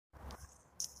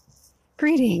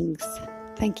Greetings.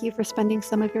 Thank you for spending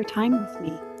some of your time with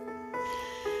me.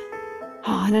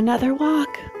 On another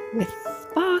walk with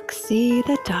Boxy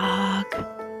the dog.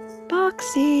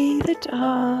 Boxy the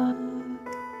dog.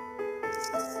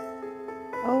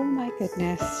 Oh my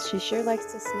goodness, she sure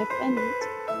likes to sniff and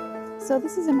eat. So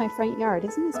this is in my front yard.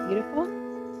 Isn't this beautiful?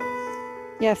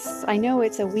 Yes, I know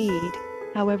it's a weed.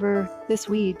 However, this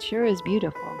weed sure is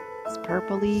beautiful. It's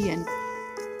purpley and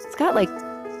it's got like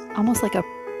almost like a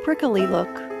prickly look.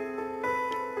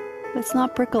 It's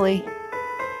not prickly.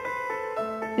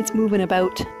 It's moving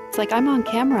about. It's like I'm on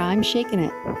camera, I'm shaking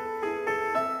it.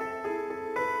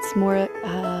 It's more,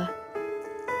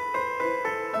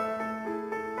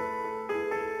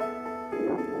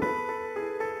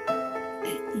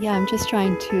 yeah, I'm just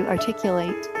trying to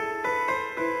articulate,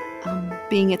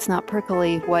 being it's not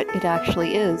prickly, what it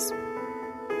actually is.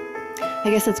 I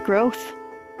guess it's growth.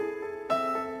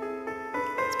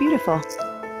 It's beautiful.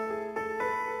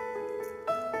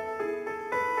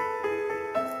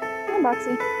 Come on,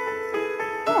 Boxy.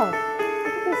 Oh,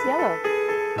 look at this yellow.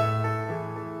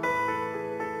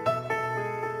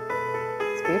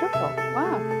 It's beautiful.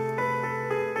 Wow.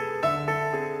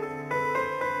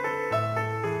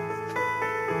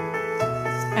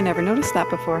 I never noticed that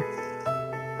before.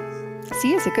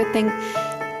 See, it's a good thing.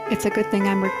 It's a good thing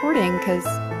I'm recording because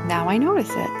now I notice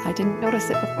it. I didn't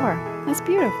notice it before. That's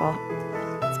beautiful.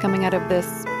 It's coming out of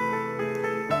this.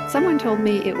 Someone told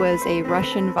me it was a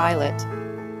Russian violet.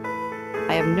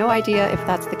 I have no idea if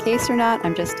that's the case or not.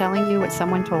 I'm just telling you what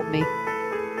someone told me.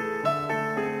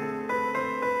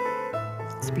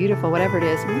 It's beautiful, whatever it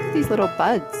is. And look at these little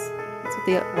buds. That's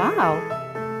what wow.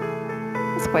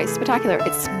 That's quite spectacular.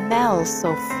 It smells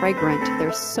so fragrant.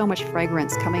 There's so much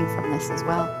fragrance coming from this as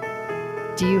well.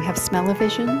 Do you have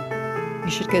smell-o-vision?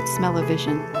 You should get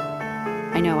smell-o-vision.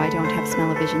 I know I don't have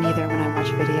smell-o-vision either when I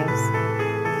watch videos.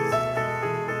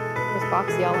 There's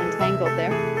Boxy all entangled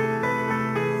there.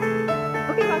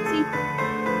 Okay, Boxy.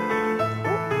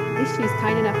 Oh, at least she's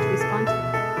kind enough to respond to me.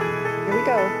 Here we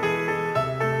go.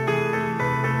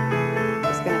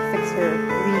 Just gonna fix her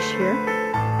leash here.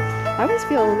 I always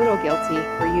feel a little guilty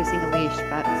for using a leash,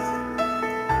 but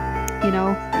you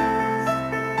know,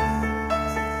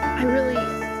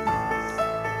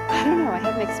 I don't know, I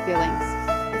have mixed feelings.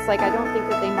 It's like I don't think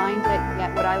that they mind it,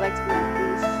 yet would I like to be on a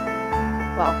leash?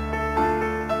 Well,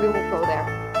 we won't go there.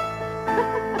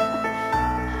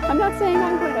 I'm not saying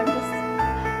I'm good,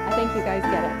 I think you guys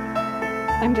get it.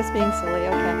 I'm just being silly,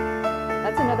 okay.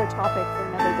 That's another topic for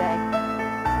another day.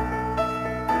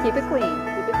 Keep it clean,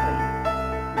 keep it clean.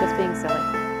 Just being silly.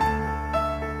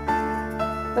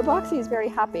 But Boxy is very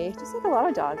happy, just like a lot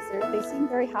of dogs. They seem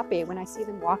very happy when I see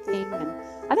them walking, and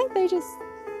I think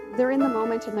they're in the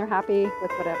moment and they're happy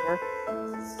with whatever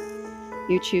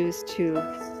you choose to,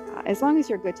 as long as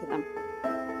you're good to them.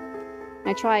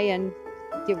 I try and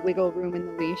give wiggle room in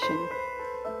the leash and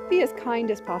be as kind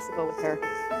as possible with her.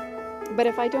 But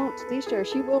if I don't leash her,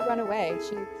 she will run away.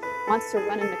 She wants to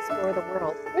run and explore the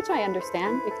world, which I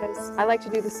understand because I like to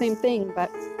do the same thing,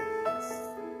 but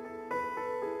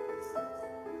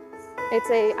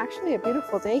it's actually a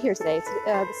beautiful day here today.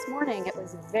 This morning it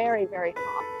was very, very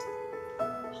hot.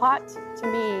 Hot to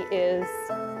me is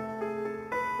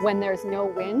when there's no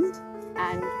wind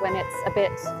and when it's a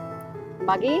bit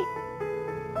muggy.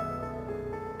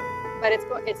 But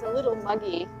it's a little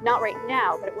muggy, not right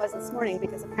now, but it was this morning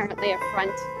because apparently a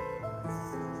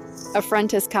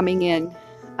front is coming in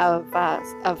of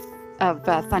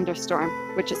thunderstorm,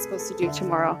 which it's supposed to do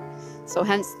tomorrow. So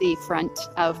hence the front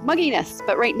of mugginess.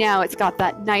 But right now it's got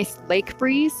that nice lake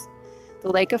breeze, the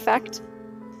lake effect.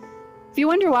 If you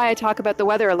wonder why I talk about the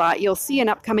weather a lot, you'll see in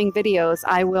upcoming videos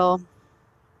I will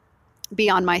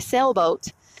be on my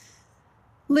sailboat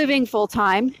living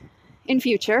full-time in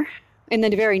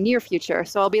the very near future.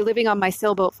 So I'll be living on my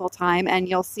sailboat full-time, and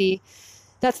you'll see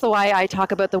that's the why I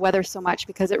talk about the weather so much,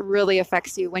 because it really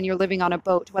affects you when you're living on a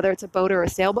boat, whether it's a boat or a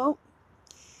sailboat.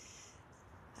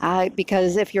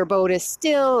 Because if your boat is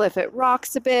still, if it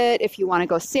rocks a bit, if you want to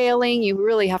go sailing, you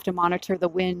really have to monitor the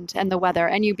wind and the weather,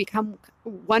 and you become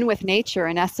one with nature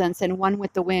in essence and one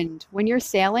with the wind. When you're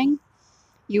sailing,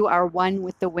 you are one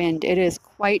with the wind. It is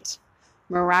quite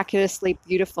miraculously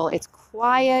beautiful. It's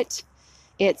quiet.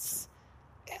 It's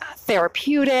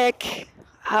therapeutic.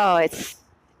 Oh, it's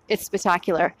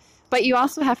spectacular. But you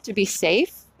also have to be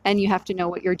safe, and you have to know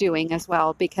what you're doing as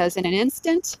well, because in an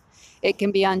instant it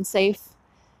can be unsafe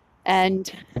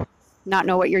and not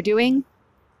know what you're doing.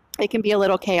 It can be a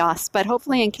little chaos, but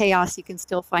hopefully in chaos you can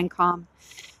still find calm,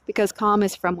 because calm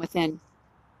is from within.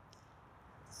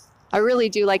 I really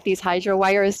do like these hydro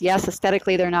wires. Yes,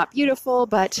 aesthetically they're not beautiful,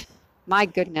 but my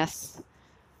goodness,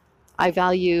 I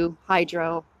value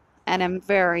hydro and am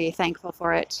very thankful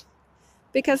for it.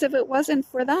 Because if it wasn't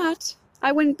for that,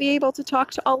 I wouldn't be able to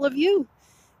talk to all of you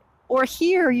or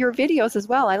hear your videos as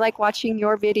well. I like watching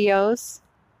your videos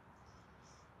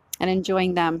and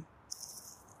enjoying them.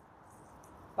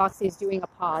 Boxy is doing a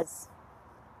pause.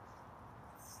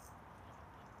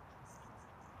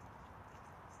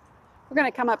 We're going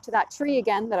to come up to that tree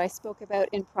again that I spoke about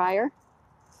in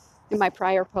my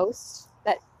prior post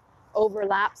that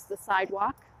overlaps the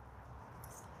sidewalk.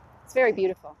 It's very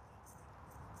beautiful.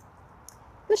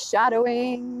 The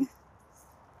shadowing.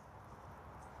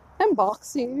 And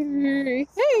Boxy.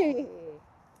 Hey!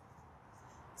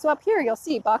 So up here you'll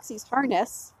see Boxy's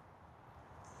harness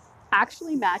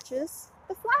actually matches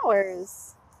the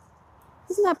flowers.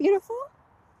 Isn't that beautiful?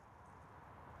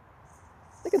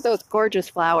 Look at those gorgeous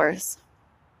flowers.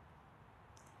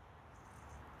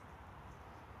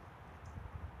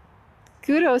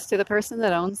 Kudos to the person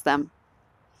that owns them.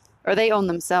 Or they own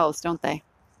themselves, don't they?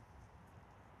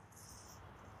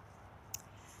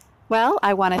 Well,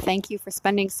 I want to thank you for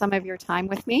spending some of your time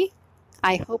with me.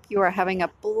 I hope you are having a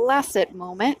blessed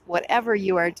moment, whatever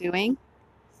you are doing.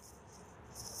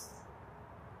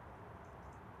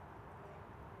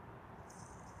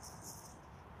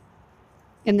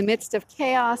 In the midst of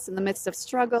chaos, in the midst of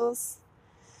struggles,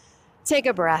 take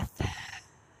a breath.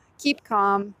 Keep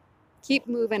calm. Keep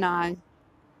moving on.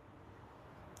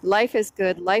 Life is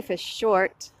good. Life is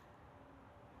short.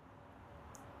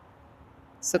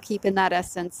 So keep in that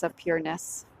essence of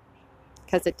pureness,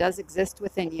 because it does exist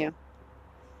within you.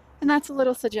 And that's a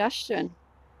little suggestion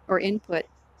or input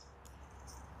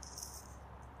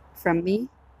from me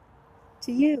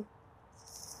to you.